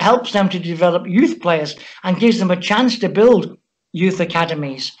it helps them to develop youth players and gives them a chance to build youth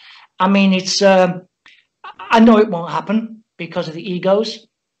academies. I mean, I know it won't happen because of the egos,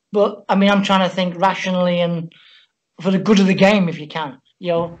 but I mean, I'm trying to think rationally and for the good of the game, if you can.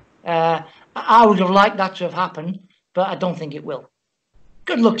 I would have liked that to have happened, but I don't think it will.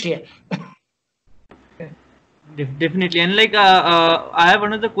 Good luck to you. Definitely. And I have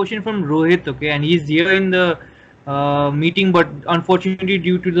another question from Rohit, okay, and he's here in the meeting, but unfortunately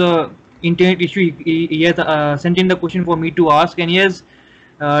due to the internet issue, he has sent in the question for me to ask, and he has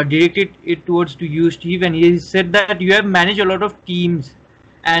directed it towards to you, Steve, and he said that you have managed a lot of teams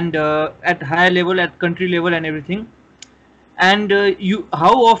and at higher level, at country level and everything, and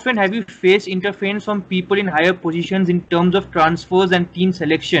how often have you faced interference from people in higher positions in terms of transfers and team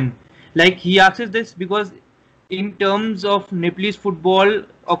selection? Like, he asks this because in terms of Nepalese football,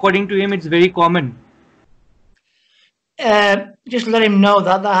 according to him, it's very common. Just let him know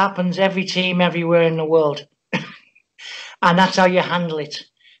that happens every team everywhere in the world. And that's how you handle it.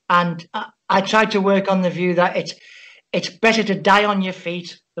 And I try to work on the view that it's better to die on your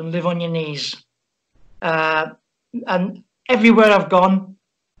feet than live on your knees. And everywhere I've gone,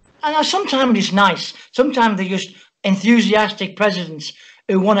 and sometimes it's nice. Sometimes they're just enthusiastic presidents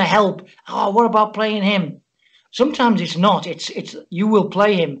who want to help. Oh, what about playing him? Sometimes it's not. It's you will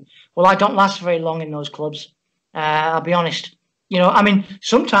play him. Well, I don't last very long in those clubs. I'll be honest. I mean,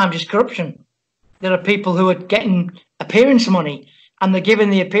 sometimes it's corruption. There are people who are getting appearance money, and they're giving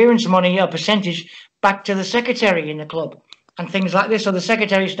the appearance money, a percentage, back to the secretary in the club, and things like this. So the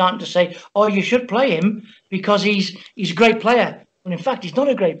secretary's starting to say, "Oh, you should play him because he's a great player." When in fact he's not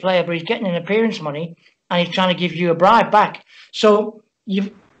a great player, but he's getting an appearance money, and he's trying to give you a bribe back. So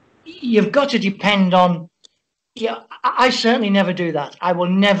you've got to depend on. Yeah, I certainly never do that. I will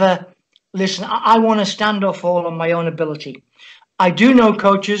never listen. I want to stand or fall on my own ability. I do know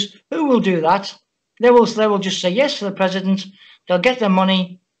coaches who will do that. They will just say yes to the president. They'll get their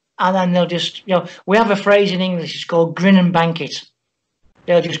money, and then they'll just, we have a phrase in English. It's called grin and bank it.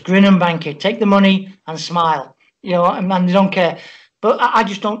 They'll just grin and bank it. Take the money and smile. And they don't care. But I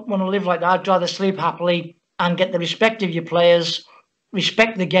just don't want to live like that. I'd rather sleep happily and get the respect of your players,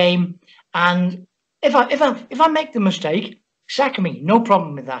 respect the game, and if I make the mistake, sack me. No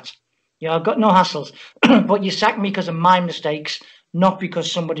problem with that. I've got no hassles. But you sack me because of my mistakes, not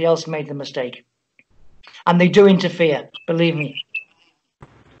because somebody else made the mistake. And they do interfere, believe me.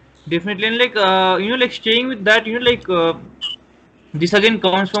 Definitely. And staying with that, this again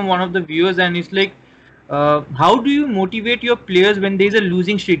comes from one of the viewers, and it's like, how do you motivate your players when there's a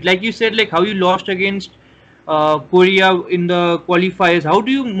losing streak? Like you said, like how you lost against Korea in the qualifiers. How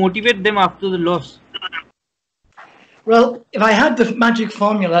do you motivate them after the loss? Well, if I had the magic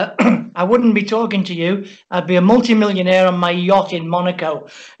formula, I wouldn't be talking to you. I'd be a multimillionaire on my yacht in Monaco.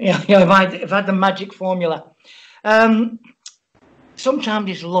 If I had the magic formula. Sometimes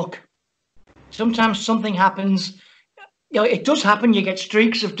it's luck. Sometimes something happens. It does happen. You get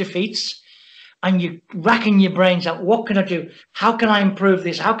streaks of defeats, and you're racking your brains out. What can I do? How can I improve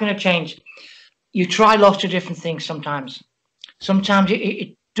this? How can I change? You try lots of different things sometimes. Sometimes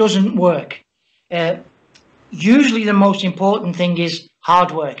it doesn't work. Usually the most important thing is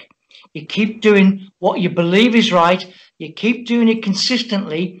hard work. You keep doing what you believe is right. You keep doing it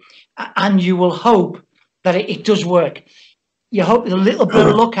consistently, and you will hope that it does work. You hope that a little bit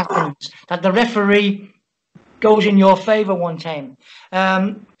of luck happens, that the referee goes in your favour one time.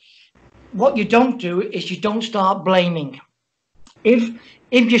 What you don't do is you don't start blaming. If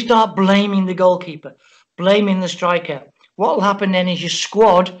you start blaming the goalkeeper, blaming the striker, what will happen then is your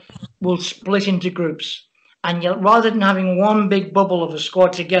squad will split into groups. And rather than having one big bubble of a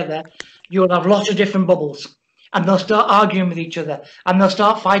squad together, you'll have lots of different bubbles. And they'll start arguing with each other. And they'll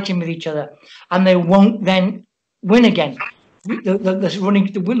start fighting with each other. And they won't then win again. The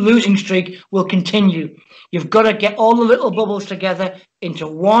losing streak will continue. You've got to get all the little bubbles together into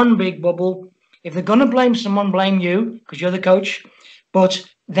one big bubble. If they're going to blame someone, blame you, because you're the coach. But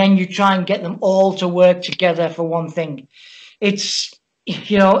then you try and get them all to work together for one thing. It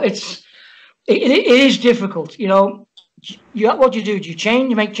is difficult. What do you do? Do you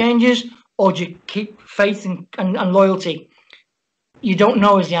change, make changes, or do you keep faith and loyalty? you don't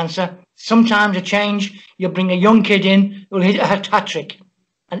know is the answer. Sometimes a change, you'll bring a young kid in who'll hit a hat trick,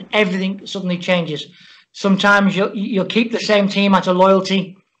 and everything suddenly changes. Sometimes you'll keep the same team out of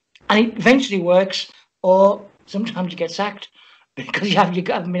loyalty, and it eventually works. Or sometimes you get sacked because you haven't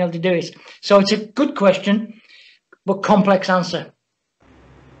been able to do it. So it's a good question, but complex answer.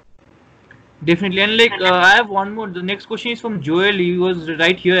 Definitely, and like I have one more. The next question is from Joel. He was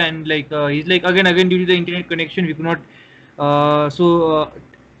right here, and like he's like again due to the internet connection, we could not.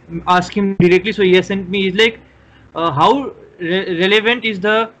 Ask him directly. So he has sent me. He's like, how relevant is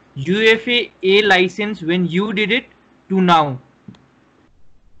the UFA A license when you did it to now?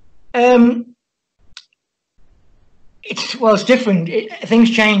 It's different. Things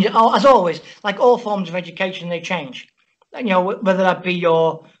change as always. Like all forms of education, they change. You know, whether that be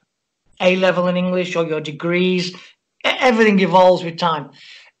your A level in English or your degrees, everything evolves with time.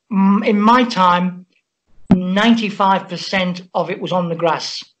 In my time, 95% of it was on the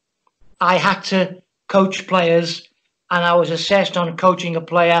grass. I had to coach players, and I was assessed on coaching a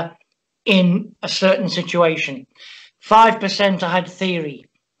player in a certain situation. 5% I had theory,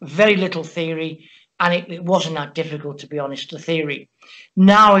 very little theory, and it wasn't that difficult, to be honest, the theory.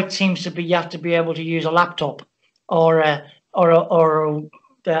 Now it seems to be you have to be able to use a laptop or an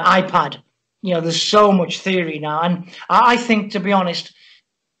iPad. You know, there's so much theory now, and I think, to be honest,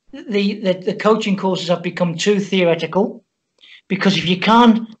 the coaching courses have become too theoretical, because if you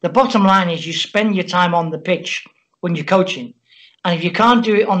can't, the bottom line is you spend your time on the pitch when you're coaching, and if you can't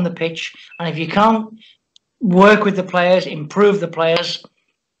do it on the pitch, and if you can't work with the players, improve the players,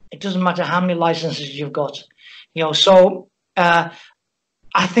 it doesn't matter how many licenses you've got. You know, so I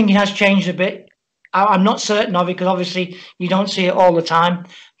think it has changed a bit. I'm not certain of it, because obviously you don't see it all the time,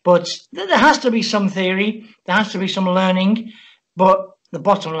 but there has to be some theory, there has to be some learning, but the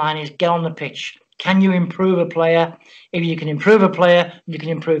bottom line is get on the pitch. Can you improve a player? If you can improve a player, you can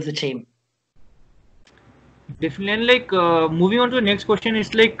improve the team. Definitely. And like moving on to the next question,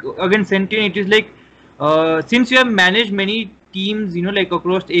 it's like again sentient. It is like since you have managed many teams, you know, like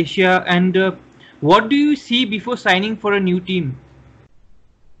across Asia, and what do you see before signing for a new team?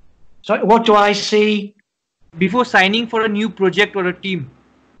 So what do I see before signing for a new project or a team?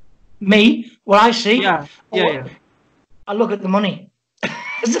 Me, what I see? Yeah. I look at the money.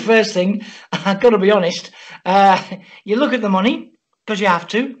 That's the first thing. I've got to be honest. You look at the money because you have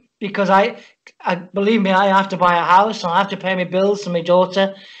to. Because I believe me, I have to buy a house, and I have to pay my bills to my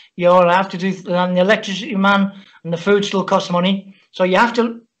daughter. You know, I have to do, and the electricity man and the food still costs money. So you have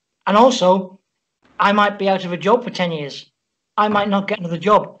to, and also, I might be out of a job for 10 years. I might not get another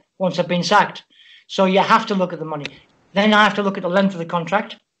job once I've been sacked. So you have to look at the money. Then I have to look at the length of the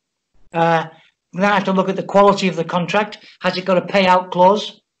contract. Then I have to look at the quality of the contract. Has it got a payout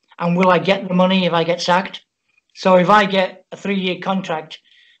clause? And will I get the money if I get sacked? So if I get a 3-year contract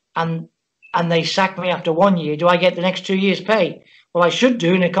and they sack me after 1 year, do I get the next 2 years pay? Well, I should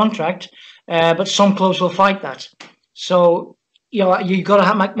do in a contract, but some clubs will fight that. So, you know, you've got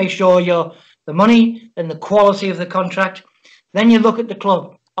to make sure the money and the quality of the contract. Then you look at the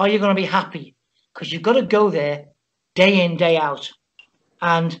club. Are you going to be happy? Because you've got to go there day in, day out.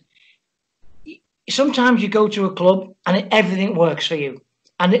 And sometimes you go to a club and everything works for you.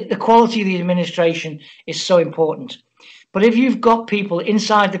 And the quality of the administration is so important. But if you've got people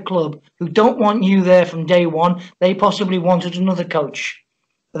inside the club who don't want you there from day one, they possibly wanted another coach.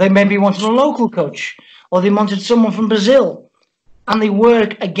 They maybe wanted a local coach, or they wanted someone from Brazil, and they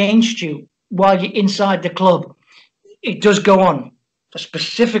work against you while you're inside the club. It does go on,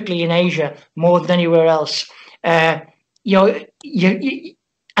 specifically in Asia, more than anywhere else. You know,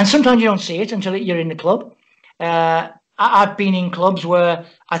 and sometimes you don't see it until you're in the club. I've been in clubs where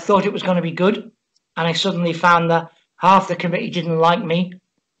I thought it was going to be good, and I suddenly found that half the committee didn't like me,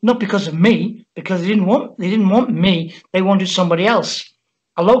 not because of me, because they didn't want me. They wanted somebody else,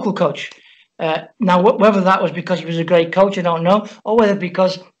 a local coach. Now, whether that was because he was a great coach, I don't know, or whether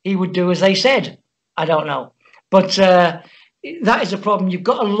because he would do as they said, I don't know. But that is a problem. You've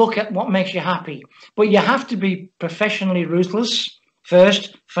got to look at what makes you happy. But you have to be professionally ruthless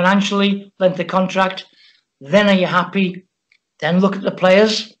first, financially, length of contract. Then are you happy? Then look at the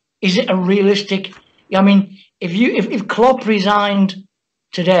players. Is it a realistic? I mean, if Klopp resigned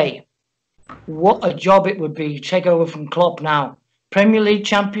today, what a job it would be to take over from Klopp now. Premier League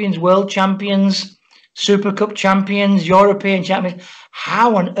champions, world champions, Super Cup champions, European champions.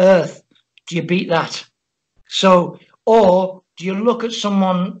 How on earth do you beat that? So, or do you look at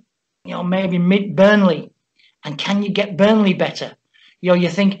someone, you know, maybe mid-Burnley, and can you get Burnley better? You know, you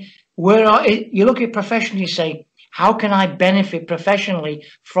think, you look at it professionally, you say, How can I benefit professionally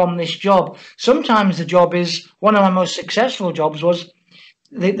from this job? Sometimes the job is, one of my most successful jobs was,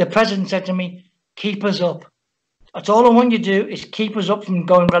 the president said to me, keep us up. That's all I want you to do, is keep us up from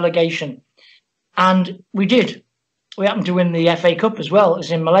going relegation. And we did. We happened to win the FA Cup as well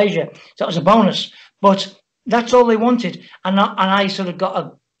as in Malaysia. So that was a bonus. But that's all they wanted. And I sort of got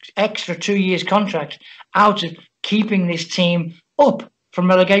an extra 2 years contract out of keeping this team up from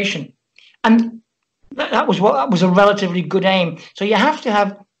relegation. And that was a relatively good aim. So you have to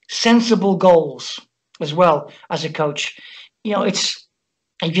have sensible goals as well as a coach. You know, if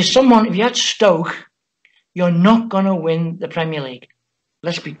you had Stoke, you're not going to win the Premier League.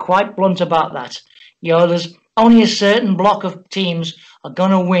 Let's be quite blunt about that. You know, there's only a certain block of teams are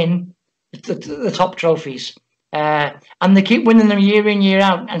going to win the top trophies. And they keep winning them year in, year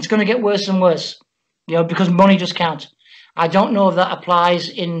out. And it's going to get worse and worse, you know, because money just counts. I don't know if that applies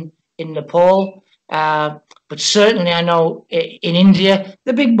in Nepal, but certainly I know in India,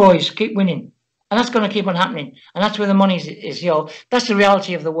 the big boys keep winning. And that's going to keep on happening. And that's where the money is, you know. That's the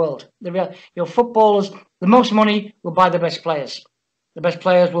reality of the world. Footballers, the most money will buy the best players. The best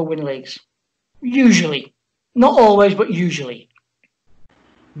players will win leagues. Usually. Not always, but usually.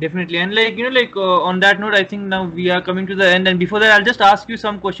 Definitely. And on that note, I think now we are coming to the end. And before that, I'll just ask you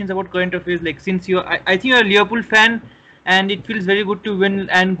some questions about current affairs. Like, since I think you're a Liverpool fan and it feels very good to win.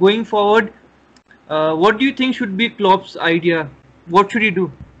 And going forward, what do you think should be Klopp's idea? What should he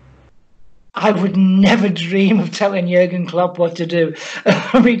do? I would never dream of telling Jurgen Klopp what to do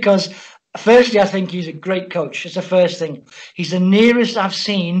because firstly, I think he's a great coach. It's the first thing. He's the nearest I've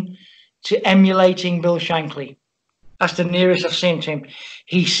seen to emulating Bill Shankly. That's the nearest I've seen to him.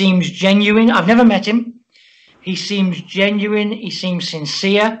 He seems genuine. I've never met him. He seems genuine. He seems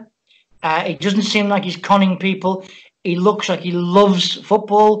sincere. It doesn't seem like he's conning people. He looks like he loves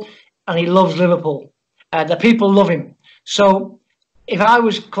football and he loves Liverpool. The people love him. So if I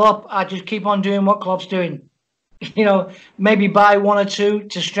was Klopp, I'd just keep on doing what Klopp's doing. You know, maybe buy one or two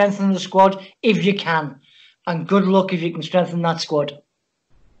to strengthen the squad if you can. And good luck if you can strengthen that squad.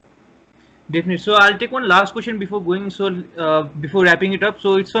 Definitely. So I'll take one last question before going. So before wrapping it up.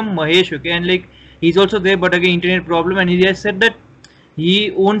 So it's from Mahesh, okay? And like he's also there, but again, internet problem. And he has said that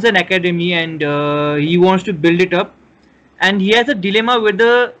he owns an academy and he wants to build it up. And he has a dilemma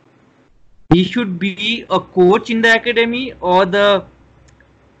whether he should be a coach in the academy or the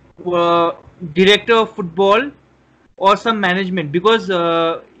director of football or some management, because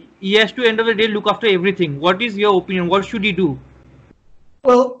he has to end of the day look after everything. What is your opinion? What should he do?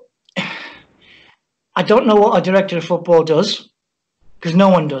 Well, I don't know what a director of football does because no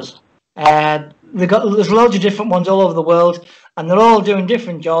one does. There's loads of different ones all over the world and they're all doing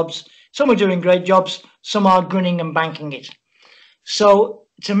different jobs. Some are doing great jobs, some are grinning and banking it. So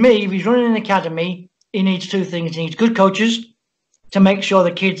to me, if he's running an academy, he needs two things. He needs good coaches to make sure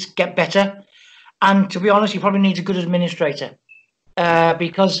the kids get better. And to be honest, he probably needs a good administrator.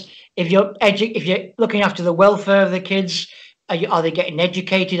 Because if you're looking after the welfare of the kids, are they getting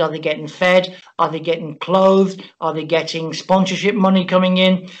educated? Are they getting fed? Are they getting clothed? Are they getting sponsorship money coming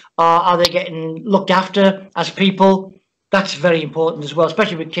in? Are they getting looked after as people? That's very important as well,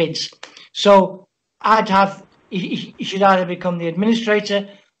 especially with kids. So he should either become the administrator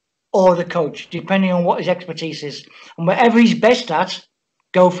or the coach, depending on what his expertise is. And whatever he's best at,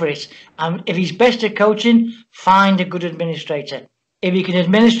 go for it. And if he's best at coaching, find a good administrator. If he can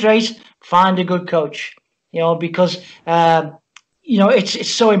administrate, find a good coach. You know, because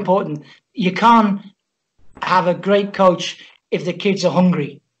it's so important. You can't have a great coach if the kids are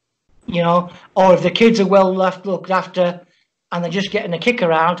hungry, you know, or if the kids are well looked after and they're just getting a kick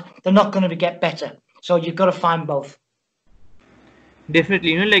around, they're not going to get better. So you've got to find both.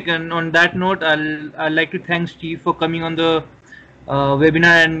 Definitely, and on that note, I'd like to thank Steve for coming on the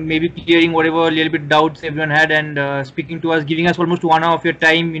webinar and maybe clearing whatever little bit doubts everyone had and speaking to us, giving us almost 1 hour of your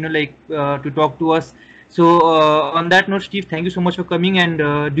time, to talk to us. So on that note, Steve, thank you so much for coming. And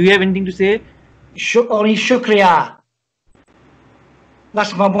do you have anything to say? Only shukriya.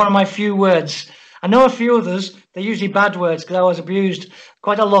 That's one of my few words. I know a few others. They're usually bad words because I was abused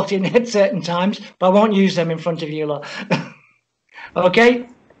quite a lot at certain times, but I won't use them in front of you lot. Okay?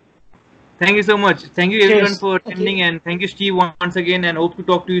 Thank you so much. Thank you everyone for attending, and thank you, Steve, once again, and hope to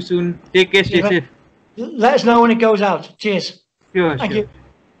talk to you soon. Take care, stay safe. Let us know when it goes out. Cheers. Sure. Thank you.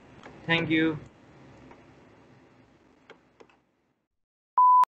 Thank you.